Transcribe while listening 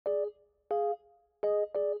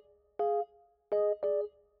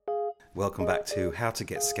Welcome back to How to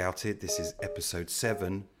Get Scouted. This is episode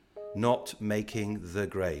 7, Not Making the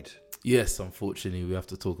Grade. Yes, unfortunately, we have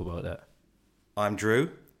to talk about that. I'm Drew.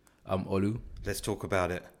 I'm Olu. Let's talk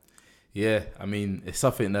about it. Yeah, I mean, it's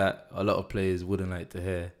something that a lot of players wouldn't like to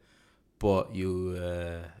hear, but you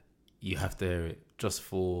have to hear it just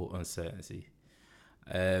for uncertainty.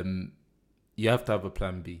 You have to have a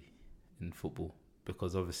plan B in football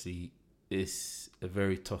because obviously it's a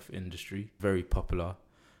very tough industry, very popular,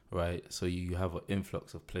 right? So you have an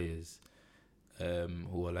influx of players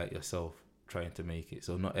who are like yourself trying to make it.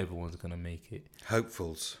 So not everyone's going to make it.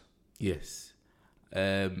 Hopefuls. Yes.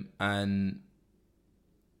 And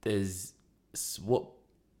there's what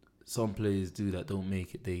some players do that don't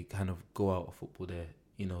make it. They kind of go out of football there.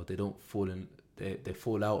 You know, they don't fall in. They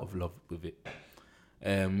fall out of love with it,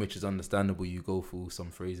 which is understandable. You go through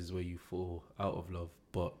some phases where you fall out of love,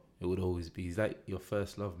 but it would always be, is that your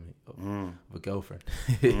first love, mate, of a girlfriend?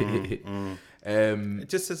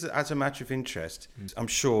 Just as a matter of interest, I'm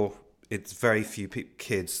sure it's very few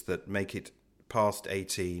kids that make it past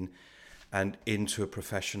 18 and into a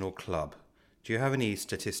professional club. Do you have any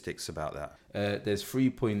statistics about that? There's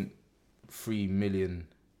 3.3 million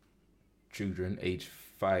children aged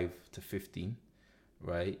 5 to 15,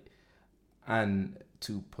 right? And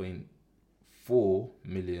 2.4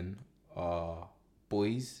 million are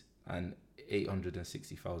boys and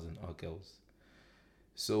 860,000 are girls.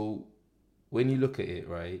 So when you look at it,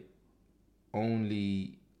 right,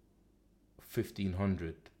 only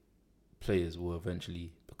 1,500 players will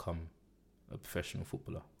eventually become a professional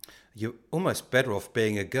footballer. You're almost better off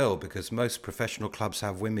being a girl because most professional clubs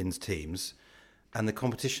have women's teams and the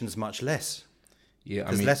competition's much less. Yeah,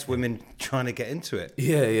 There's less women trying to get into it.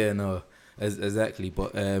 Yeah, no, exactly.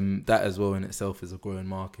 But that as well in itself is a growing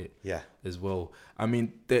market. Yeah. As well. I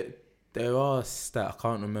mean, there are stat. I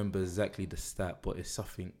can't remember exactly the stat, but it's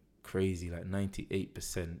something crazy. Like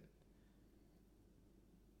 98%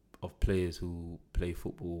 of players who play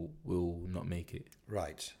football will not make it.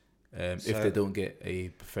 Right. If they don't get a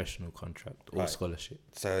professional contract or scholarship.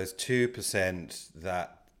 So there's 2%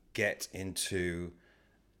 that get into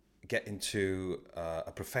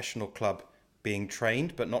a professional club being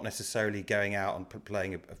trained, but not necessarily going out and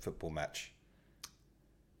playing a football match.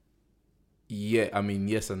 Yeah, I mean,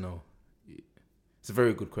 yes and no. It's a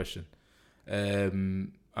very good question.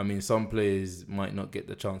 I mean, some players might not get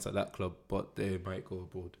the chance at that club, but they might go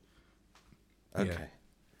abroad. Okay. Yeah.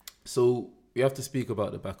 So we have to speak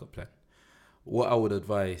about the backup plan. What I would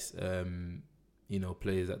advise,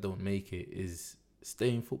 players that don't make it is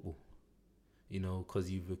stay in football.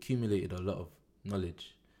 Because you've accumulated a lot of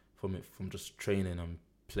knowledge from just training and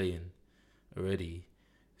playing already.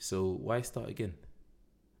 So why start again,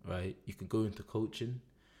 right? You can go into coaching,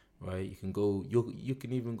 right? You can go. You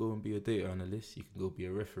can even go and be a data analyst. You can go be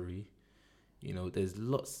a referee. There's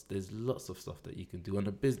lots of stuff that you can do. On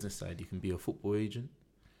the business side, you can be a football agent,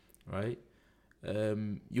 right?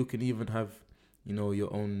 You can even have,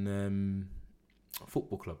 your own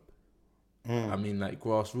football club. I mean, like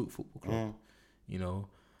grassroots football club,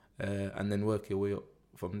 and then work your way up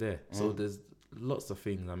from there. So there's lots of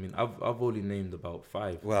things. I mean, I've only named about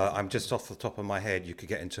 5. Well, I'm just off the top of my head. You could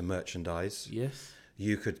get into merchandise. Yes.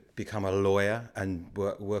 You could become a lawyer and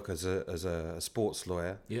work as a sports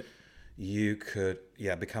lawyer. Yep. You could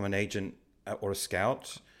become an agent or a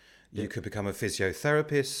scout. You could become a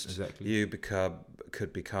physiotherapist. Exactly. You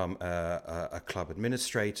could become a club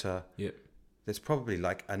administrator. Yep. There's probably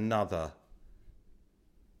another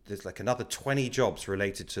 20 jobs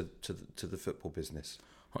related to the football business.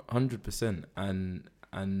 100%,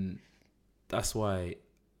 and that's why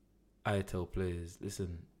I tell players,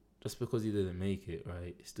 listen, just because you didn't make it,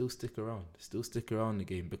 right, still stick around the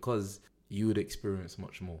game because you would experience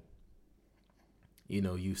much more.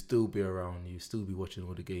 You still be around, you still be watching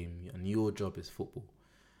all the game, and your job is football.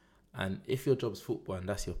 And if your job's football and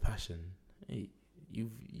that's your passion, hey,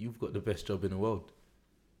 you've got the best job in the world.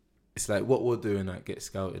 It's like what we're doing at Get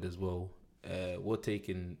Scouted as well. We're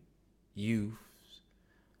taking youth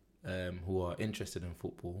who are interested in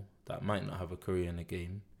football that might not have a career in the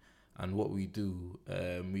game, and what we do,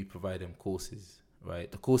 we provide them courses,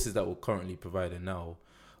 right? The courses that we're currently providing now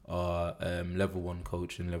are level 1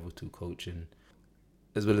 coaching, level 2 coaching.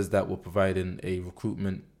 As well as that, we're providing a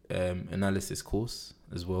recruitment analysis course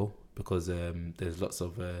as well, because there's lots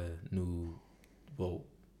of new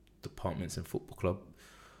departments in football club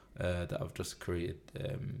that I've just created,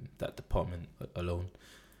 that department alone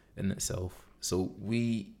in itself. So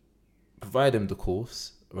we provide them the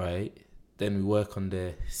course, right? Then we work on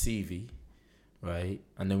their CV, right?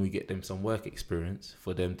 And then we get them some work experience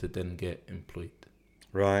for them to then get employed.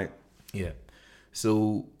 Right. Yeah.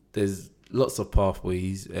 So there's lots of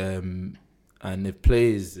pathways, and if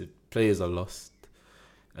players are lost,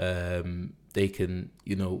 they can,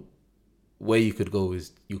 where you could go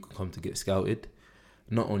is you could come to get scouted.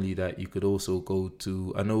 Not only that, you could also go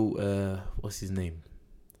to, I know, what's his name?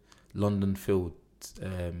 London Field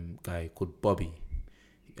guy called Bobby.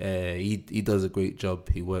 He does a great job.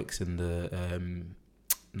 He works in the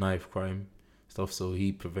knife crime stuff, so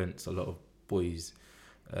he prevents a lot of boys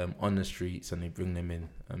on the streets, and they bring them in.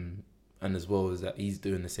 And as well as that, he's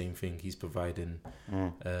doing the same thing. He's providing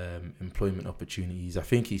employment opportunities. I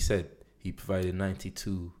think he said he provided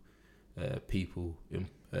 92 people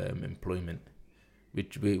employment,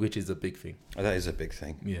 which is a big thing. That is a big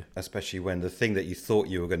thing. Yeah. Especially when the thing that you thought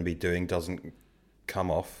you were going to be doing doesn't come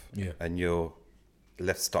off. Yeah. And you're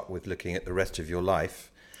left stuck with looking at the rest of your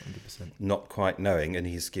life, 100%. not quite knowing, and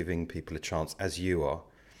he's giving people a chance, as you are.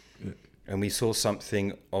 Yeah. And we saw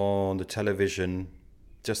something on the television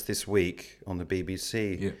just this week on the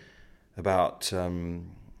BBC about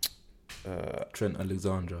Trent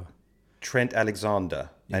Alexander,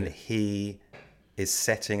 and he is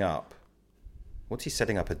setting up. What's he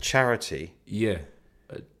setting up? A charity. Yeah.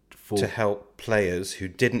 To help players who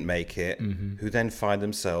didn't make it, Mm-hmm. who then find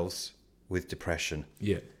themselves with depression.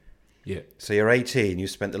 Yeah. Yeah. So you're 18, you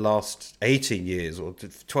spent the last 18 years or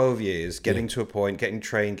 12 years getting to a point, getting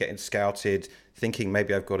trained, getting scouted, thinking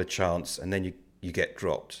maybe I've got a chance, and then you get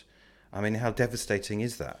dropped. I mean, how devastating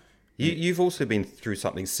is that? You've also been through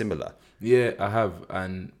something similar. Yeah, I have,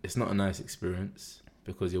 and it's not a nice experience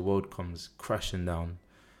because your world comes crashing down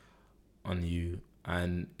on you,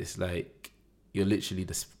 and it's like you're literally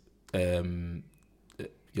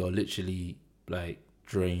like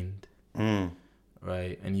drained,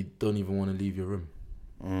 right? And you don't even want to leave your room,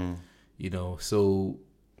 So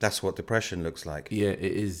That's what depression looks like. Yeah, it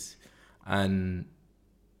is, and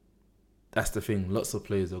that's the thing. Lots of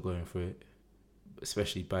players are going through it,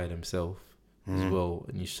 especially by themselves as well.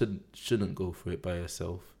 And you shouldn't go through it by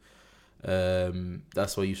yourself.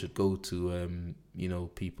 That's why you should go to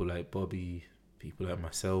people like Bobby, people like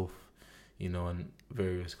myself, and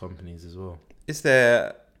various companies as well. Is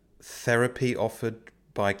there therapy offered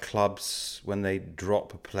by clubs when they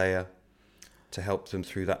drop a player to help them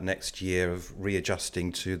through that next year of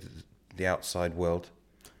readjusting to the outside world?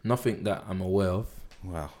 Nothing that I'm aware of.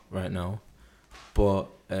 Wow. Right now, but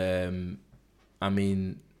I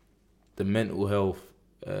mean, the mental health.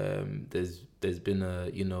 There's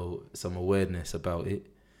been some awareness about it,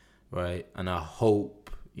 right? And I hope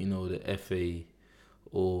the FA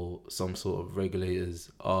or some sort of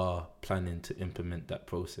regulators are planning to implement that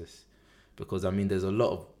process, because I mean, there's a lot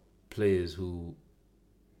of players who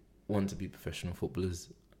want to be professional footballers,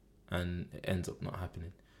 and it ends up not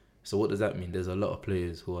happening. So what does that mean? There's a lot of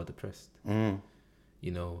players who are depressed.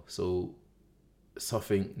 So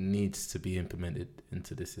something needs to be implemented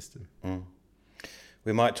into the system.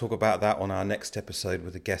 We might talk about that on our next episode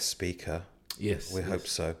with a guest speaker. Yes. We hope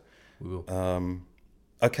so. We will.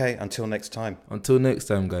 Okay, until next time. Until next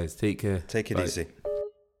time, guys. Take care. Take it Bye. easy.